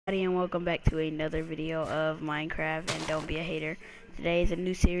And welcome back to another video of Minecraft and Don't Be a Hater. Today is a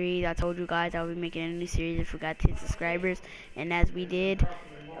new series. I told you guys I'll be making a new series if we got 10 subscribers, and as we did,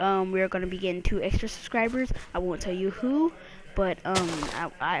 we're going to be getting 2 extra subscribers. I won't tell you who, but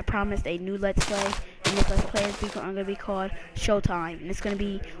I promised a new Let's Play, and this Let's Play is going to be called Showtime, and it's going to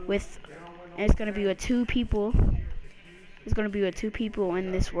be with two people. It's going to be with 2 people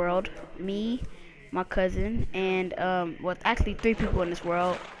in this world, me, my cousin, and well, actually 3 people in this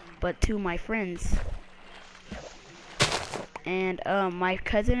world, but 2 of my friends. And my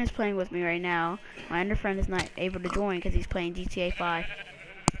cousin is playing with me right now. My other friend is not able to join because he's playing GTA 5.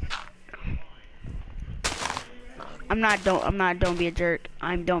 Don't be a jerk.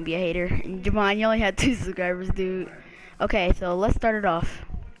 Don't be a hater. And Jamon, you only had 2 subscribers, dude. Okay, so let's start it off.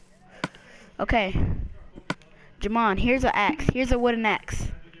 Okay, Jamon, here's an axe. Here's a wooden axe.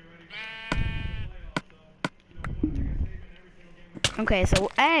 Okay, so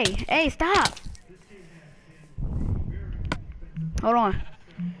hey, stop. Hold on.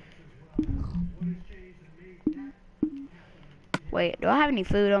 Wait, do I have any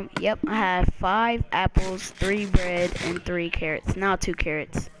food? Yep, I have 5 apples, 3 bread, and 3 carrots. Now 2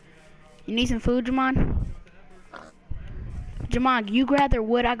 carrots. You need some food, Jamon? Jamon, you gather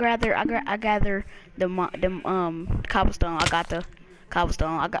wood. I gather the cobblestone. I got the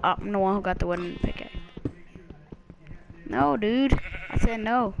cobblestone. I'm the one who got the wooden pickaxe. No, dude. I said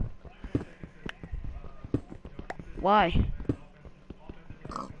no. Why?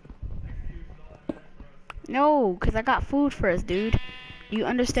 No, because I got food for us, dude. You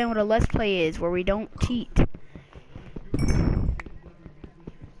understand what a Let's Play is, where we don't cheat.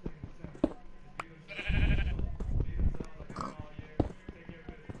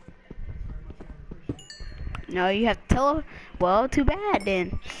 No, you have to tell her. Well, too bad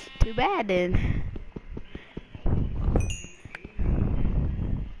then. Too bad then.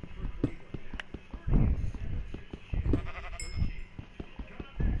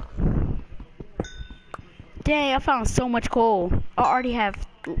 Dang, I found so much coal. I already have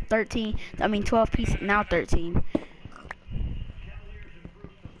 12 pieces, now 13.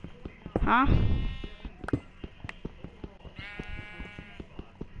 Huh?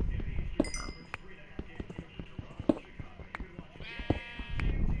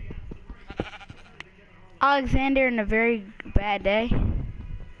 Alexander in a very bad day.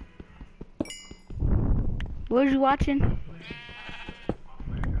 What was you watching?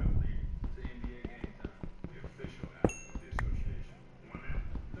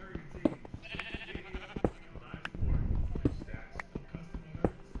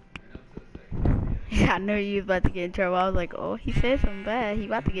 Yeah, I knew you was about to get in trouble. I was like, oh, he said something bad. He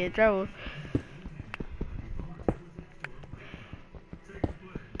about to get in trouble.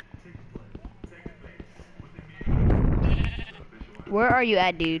 Where are you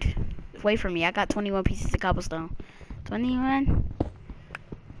at, dude? Wait for me. I got 21 pieces of cobblestone. 21?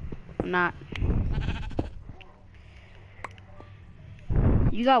 I'm not.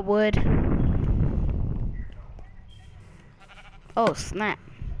 You got wood. Oh, snap.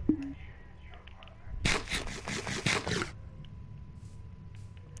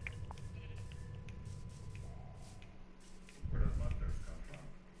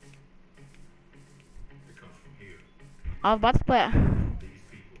 I was about to play.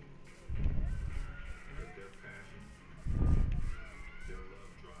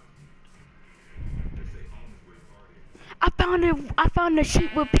 I found a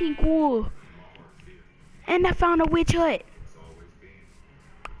sheep with pink wool. And I found a witch hut.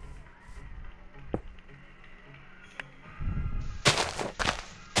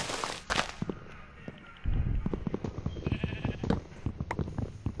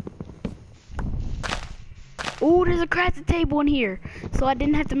 Oh, there's a crafting table in here, so I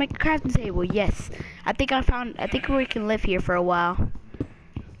didn't have to make a crafting table. Yes, I think we can live here for a while.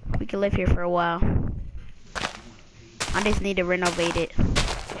 We can live here for a while. I just need to renovate it.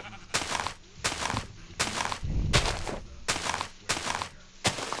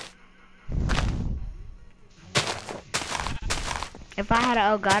 If I had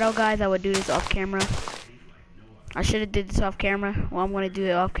an Elgato, guys, I would do this off camera. I should have did this off camera. Well, I'm gonna do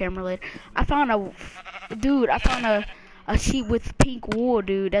it off camera later. I found a sheep with pink wool,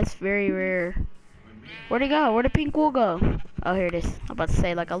 dude. That's very rare. Where'd it go? Where'd the pink wool go? Oh, here it is. I'm about to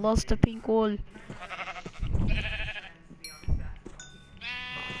say, like, I lost the pink wool.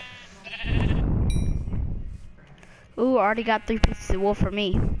 Ooh, I already got 3 pieces of wool for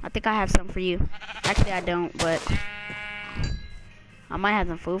me. I think I have some for you. Actually, I don't, but I might have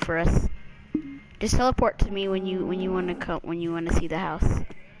some food for us. Just teleport to me when you wanna see the house.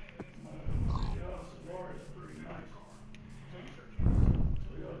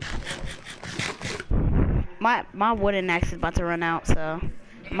 My wooden axe is about to run out, so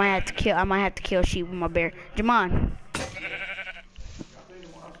I might have to kill sheep with my bear. Jamon.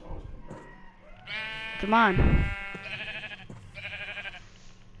 Jamon.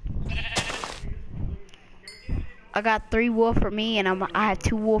 I got 3 wool for me, and I have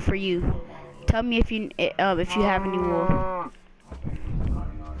 2 wool for you. Tell me if you have any wool.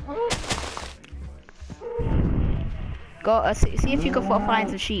 Go see if you can find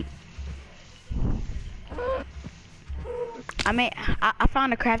some sheep. I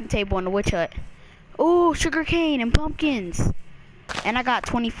found a crafting table in the witch hut. Oh, sugar cane and pumpkins. And I got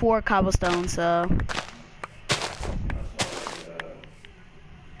 24 cobblestone, so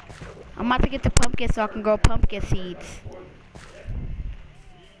I'm about to get the pumpkin so I can grow pumpkin seeds.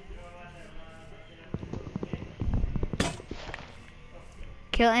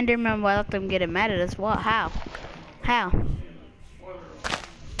 Kill Enderman without them getting mad at us. What? How? How?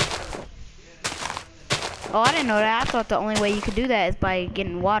 Oh, I didn't know that. I thought the only way you could do that is by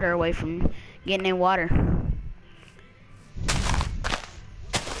getting water away from getting in water.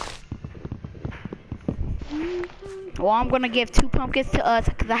 Well, I'm gonna give 2 pumpkins to us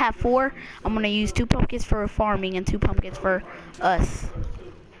because I have 4. I'm gonna use 2 pumpkins for farming and 2 pumpkins for us.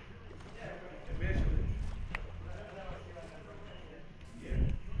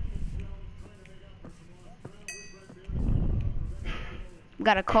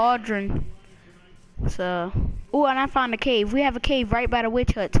 Got a cauldron. So, oh, and I found a cave. We have a cave right by the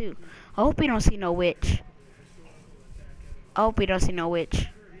witch hut too. I hope we don't see no witch. I hope we don't see no witch.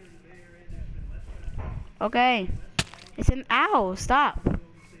 Okay. It's an owl. Stop.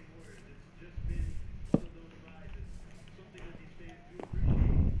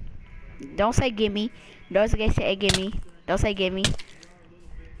 Don't say gimme. Don't say gimme. Don't say gimme.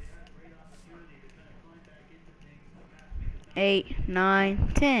 8,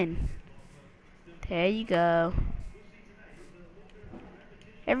 9, 10. There you go.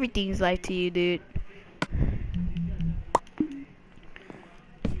 Everything's life to you, dude.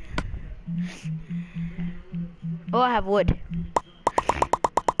 Oh, I have wood.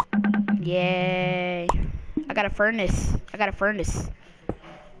 Yay. I got a furnace.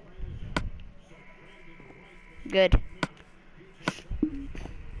 Good.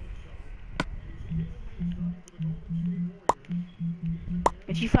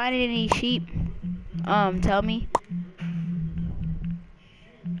 If you find any sheep, tell me.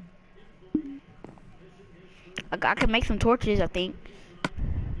 I can make some torches, I think.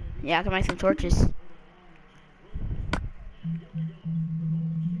 Yeah, I can make some torches.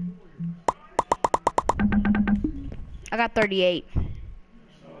 I got 38.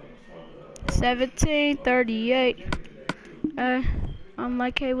 1738. I'm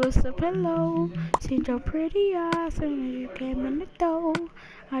like, hey, what's the pillow? Seen your pretty eyes when you came in the door.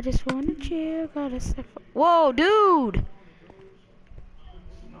 I just wanna chill, gotta step. Whoa, dude!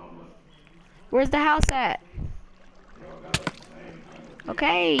 Where's the house at?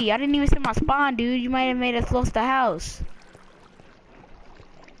 Okay, I didn't even see my spawn, dude. You might have made us lost the house.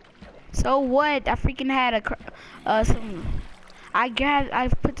 So what? I freaking had some. I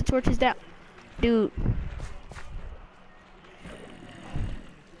put the torches down, dude.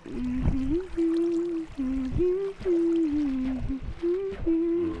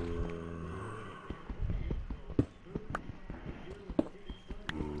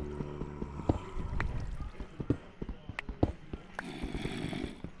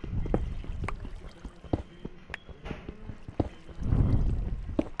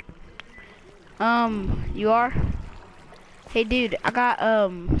 You are? Hey, dude, I got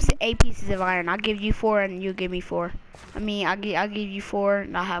 8 pieces of iron. I'll give you 4 and you give me 4. I mean, I'll give you 4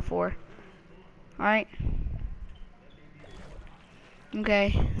 and I'll have 4. All right.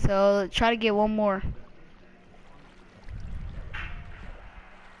 Okay, so try to get 1 more.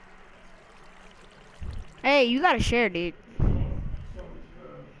 Hey, you gotta share, dude.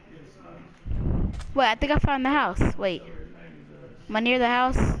 Wait, I think I found the house. Wait, am I near the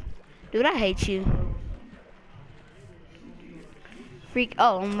house? Dude, I hate you. Freak.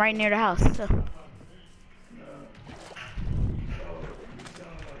 Oh, I'm right near the house. So.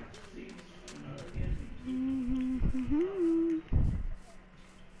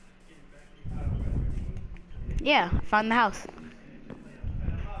 Yeah, I found the house.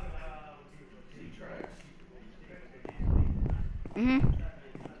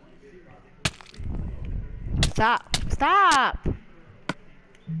 Stop. Stop.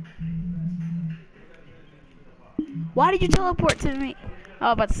 Why did you teleport to me? I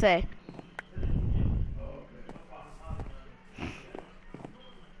was about to say.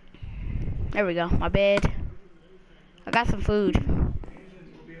 There we go. My bed. I got some food.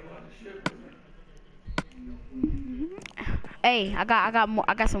 Hey, I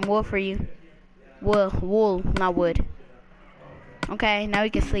got some wool for you. Wool, not wood. Okay, now we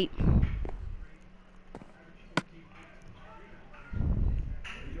can sleep.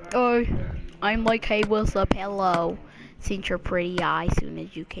 Oh, I'm like, hey, what's up? Hello. Seen your pretty eye soon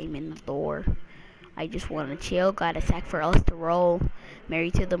as you came in the door. I just wanna chill, got a sack for us to roll.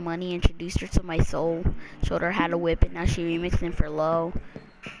 Married to the money, introduced her to my soul. Showed her how to whip it, now she remixing for low.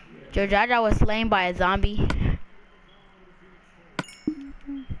 Joe Jaja was slain by a zombie.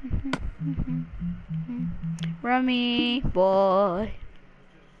 Rummy boy.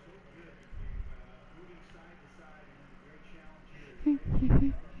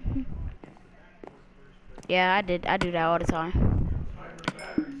 Yeah, I do that all the time.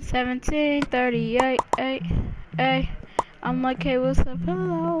 1738, hey. I'm like, hey, what's up?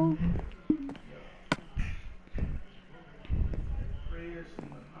 Hello.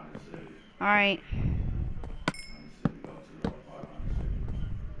 Alright.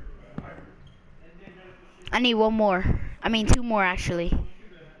 I need one more. I mean, two more actually.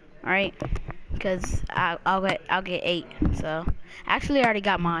 Alright. Because I'll get 8. So actually I already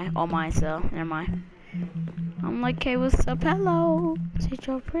got all mine, so never mind. I'm like, hey, what's up? Hello. Sit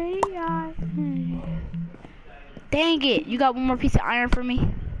your pretty eye. Dang it, you got one more piece of iron for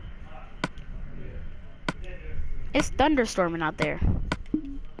me? It's thunderstorming out there.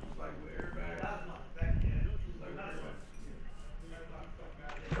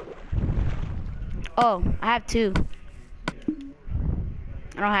 Oh, I have 2.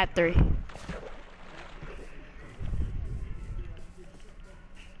 I don't have 3.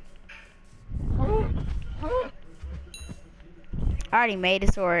 I already made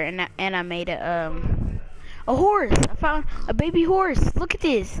a sword and I made a horse. I found a baby horse. Look at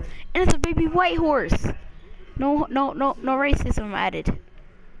this. And it's a baby white horse. No racism added.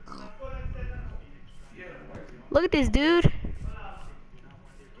 Look at this, dude.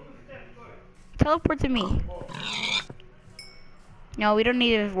 Teleport to me. No, we don't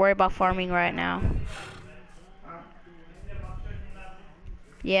need to worry about farming right now.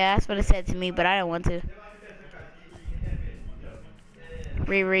 Yeah, that's what it said to me, but I don't want to.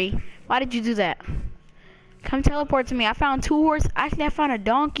 Riri, why did you do that? Come teleport to me. I found 2 horses. Actually, I found a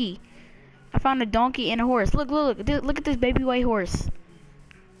donkey. I found a donkey and a horse. Look at this baby white horse.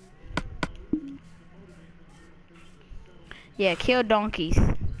 Yeah, kill donkeys.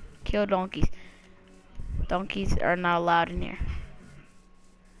 Kill donkeys. Donkeys are not allowed in here.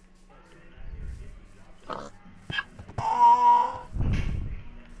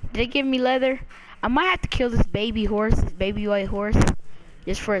 Did it give me leather? I might have to kill this baby horse, this baby white horse,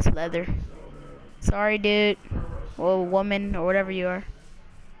 just for its leather. Sorry, dude. Or woman, or whatever you are.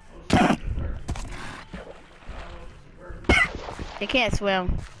 They can't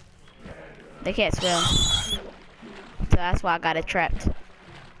swim. They can't swim. So that's why I got it trapped.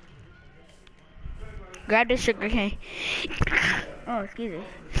 Grab this sugar cane. Oh, excuse me.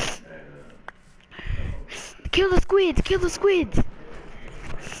 Kill the squids! Kill the squids!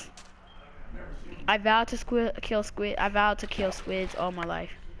 I vow to kill squid. I vow to kill squids all my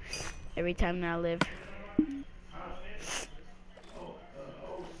life. Every time that I live.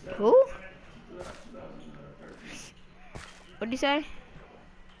 Who? What'd you say?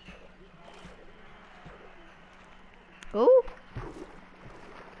 Who?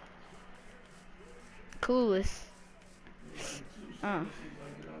 Coolest.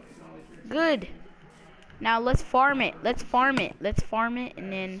 Good. Now let's farm it. Let's farm it. Let's farm it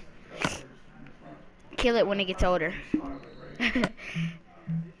and then kill it when it gets older.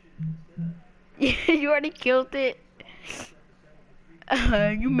 You already killed it.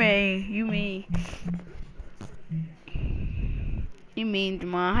 You mean,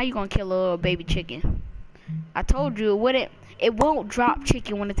 Jamon. How you gonna kill a little baby chicken? I told you it won't drop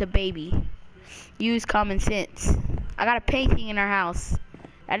chicken when it's a baby. Use common sense. I got a painting in our house.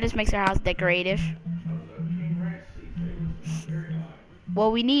 That just makes our house decorative.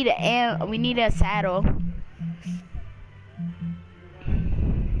 Well, we need a saddle.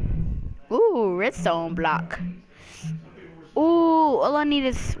 Ooh, redstone block. Ooh, all I need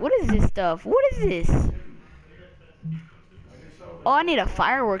is, what is this stuff? What is this? Oh, I need a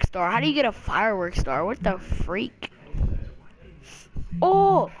fireworks star. How do you get a fireworks star? What the freak?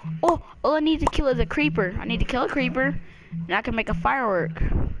 Oh, all I need to kill is a creeper. I need to kill a creeper, and I can make a firework.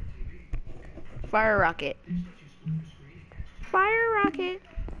 Fire rocket. Fire rocket.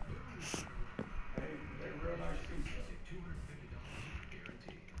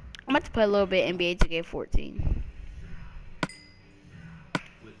 I'm about to play a little bit NBA 2K14.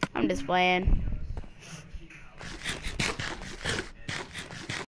 I'm just playing.